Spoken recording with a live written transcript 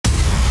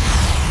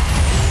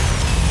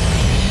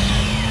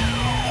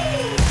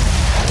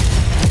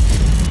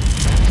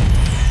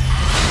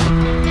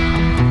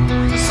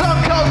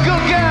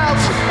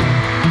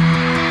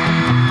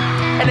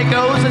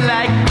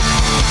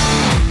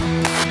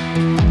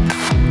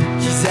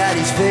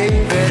daddy's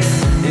favorite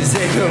is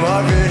a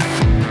Harvard.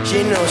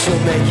 She knows she'll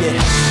make it.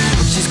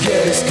 She's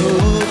good at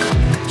school,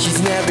 she's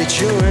never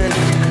truant.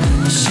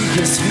 She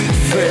can speak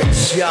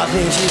French, y'all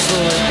think she's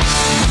fluent.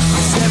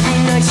 'Cause every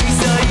night she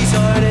studies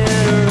hard in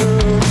her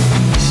room.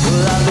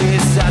 Well, at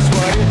least that's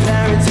what her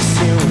parents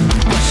assume.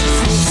 But she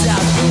sneaks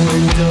out the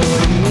window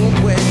to meet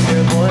with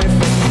her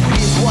boyfriend.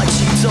 Here's what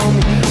she told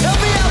me. Help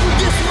me out with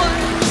this one.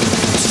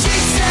 She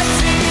said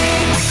to me,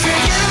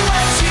 forget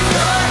what you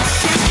thought.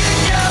 'Cause good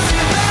girls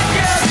and bad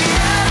girls, you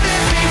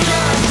haven't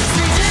begun.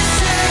 So just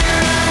turn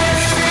around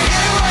and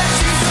forget what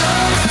you saw.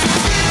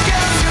 'Cause good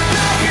girls and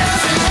bad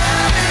girls, you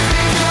haven't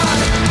begun.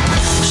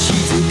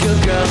 She's a good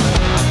girl,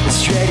 as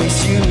straight as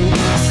you.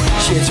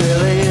 She's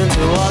really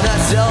into all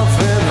that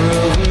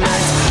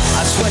self-improvement.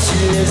 I swear she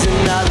lives in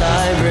that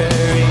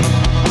library.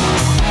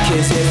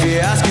 'Cause if you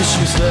ask her,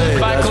 she'll say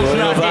that's what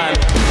you'll find.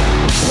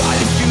 Why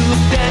if you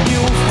look then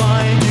you'll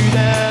find you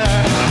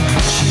there.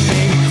 She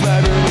may be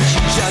clever but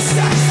she just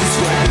acts this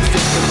way.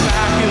 Think the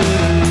back of the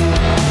room.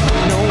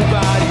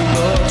 Nobody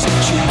looks.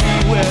 She'll be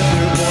with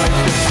her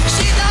boyfriend.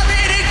 She's not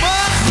reading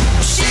books.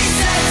 She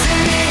said to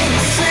me,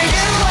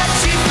 forget what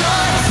you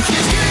thought.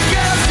 'Cause good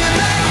girls and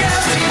bad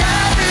girls, you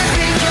haven't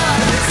begun.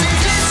 So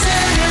just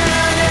turn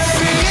around and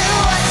forget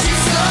what you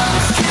saw.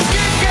 'Cause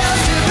good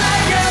girls and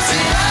bad girls,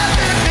 you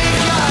haven't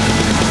begun.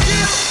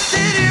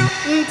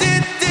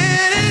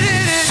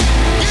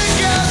 Good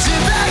girls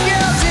and bad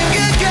girls and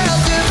good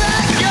girls and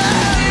bad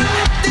girls.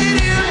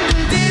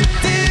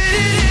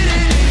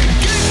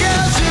 Good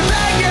girls and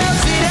bad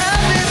girls, you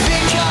haven't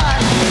begun.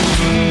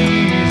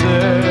 She's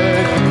a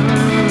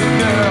good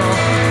girl,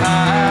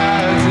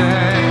 hasn't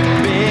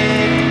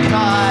been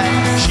caught.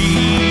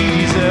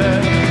 She's a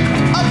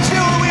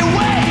until we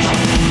wait.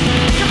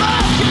 Come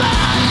on, come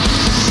on.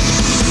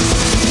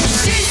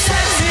 She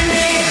said to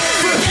me,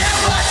 forget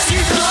what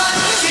you thought.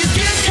 'Cause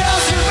good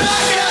girls and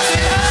bad girls,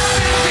 you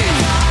haven't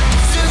begun.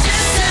 So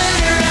just turn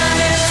around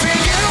and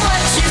forget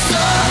what you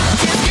saw.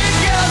 'Cause good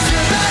girls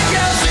and bad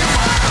girls, you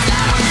haven't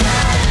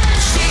begun.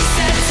 She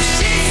said to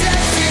me,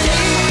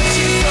 forget what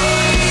you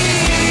thought.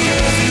 'Cause good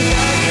girls and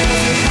bad girls,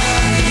 you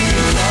haven't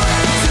begun.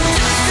 So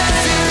just turn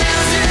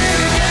around and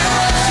forget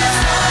what you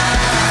saw.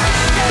 'Cause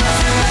good girls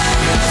and bad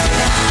girls, you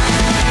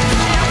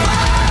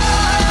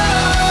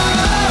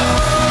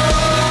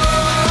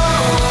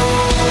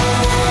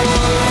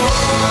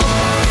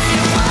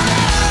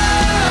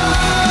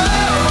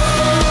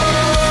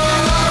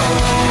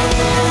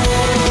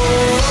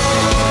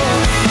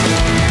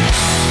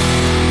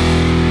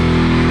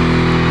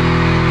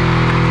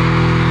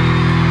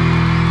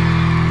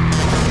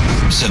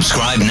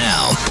Subscribe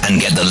now and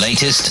get the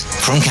latest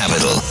from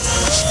Capital.